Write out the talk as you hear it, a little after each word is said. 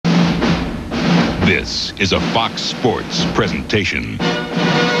This is a Fox Sports presentation.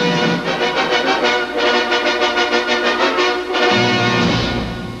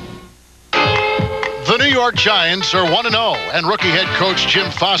 The New York Giants are 1-0, and rookie head coach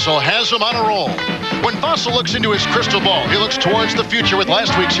Jim Fossil has them on a roll. When Fossil looks into his crystal ball, he looks towards the future with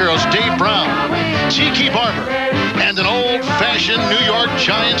last week's heroes Dave Brown, Tiki Barber, and an old-fashioned New York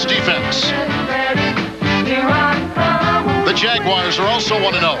Giants defense. The Jaguars are also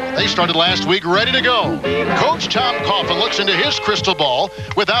 1-0. They started last week ready to go. Coach Tom Coughlin looks into his crystal ball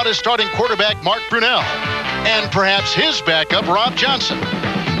without his starting quarterback Mark Brunell and perhaps his backup Rob Johnson.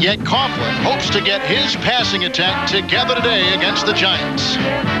 Yet Coughlin hopes to get his passing attack together today against the Giants.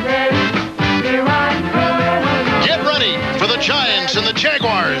 Get ready for the Giants and the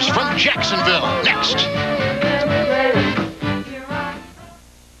Jaguars from Jacksonville next.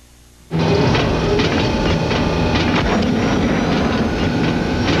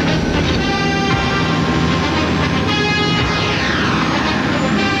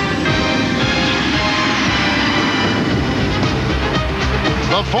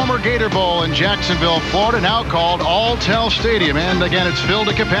 The former Gator Bowl in Jacksonville, Florida, now called Alltel Stadium. And again, it's filled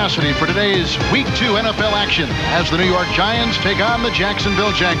to capacity for today's Week 2 NFL action as the New York Giants take on the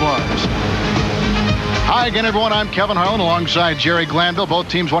Jacksonville Jaguars. Hi again, everyone. I'm Kevin Harlan alongside Jerry Glanville. Both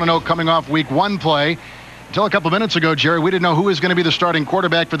teams want to know coming off Week 1 play. Until a couple minutes ago, Jerry, we didn't know who was going to be the starting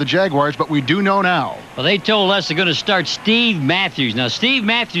quarterback for the Jaguars, but we do know now. Well, they told us they're going to start Steve Matthews. Now, Steve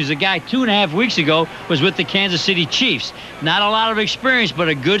Matthews, a guy 2.5 weeks ago, was with the Kansas City Chiefs. Not a lot of experience, but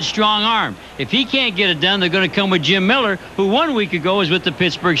a good, strong arm. If he can't get it done, they're going to come with Jim Miller, who 1 week ago was with the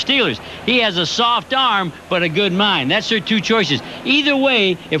Pittsburgh Steelers. He has a soft arm, but a good mind. That's their two choices. Either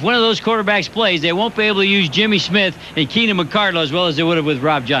way, if one of those quarterbacks plays, they won't be able to use Jimmy Smith and Keenan McCardle as well as they would have with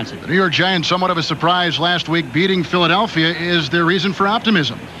Rob Johnson. The New York Giants, somewhat of a surprise last week, beating Philadelphia. Is there reason for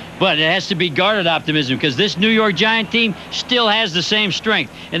optimism? But it has to be guarded optimism because this New York Giant team still has the same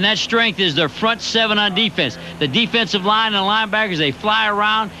strength. And that strength is their front seven on defense. The defensive line and linebackers, they fly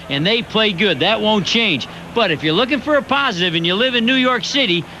around and they play good. That won't change. But if you're looking for a positive and you live in New York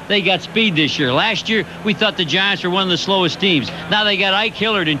City, they got speed this year. Last year, we thought the Giants were one of the slowest teams. Now they got Ike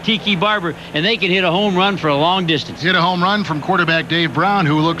Hillard and Tiki Barber, and they can hit a home run for a long distance. Hit a home run from quarterback Dave Brown,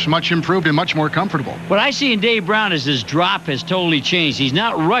 who looks much improved and much more comfortable. What I see in Dave Brown is his drop has totally changed. He's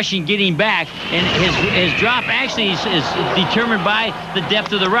not rushing, getting back, and his drop actually is determined by the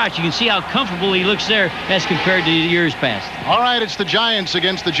depth of the route. You can see how comfortable he looks there as compared to years past. All right, it's the Giants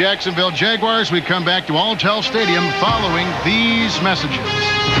against the Jacksonville Jaguars. We come back to Alltel Stadium following these messages.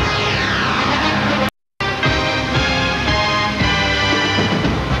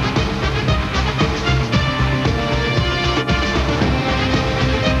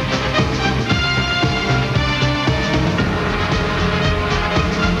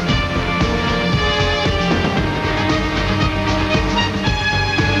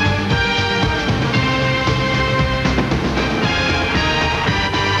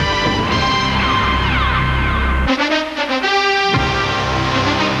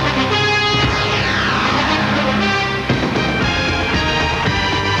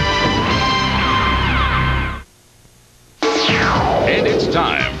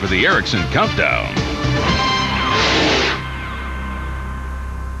 Time for the Erickson Countdown.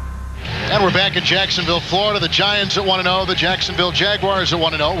 And we're back in Jacksonville, Florida. The Giants at 1-0, the Jacksonville Jaguars at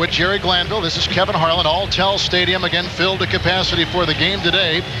 1-0 with Jerry Glanville. This is Kevin Harlan. Alltel Stadium again filled to capacity for the game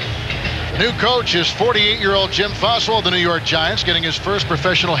today. New coach is 48-year-old Jim Fossil of the New York Giants, getting his first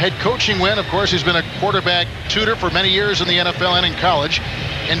professional head coaching win. Of course, he's been a quarterback tutor for many years in the NFL and in college.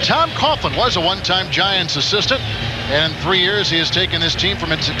 And Tom Coughlin was a one-time Giants assistant. And in 3 years, he has taken this team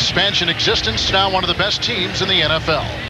from its expansion existence to now one of the best teams in the NFL.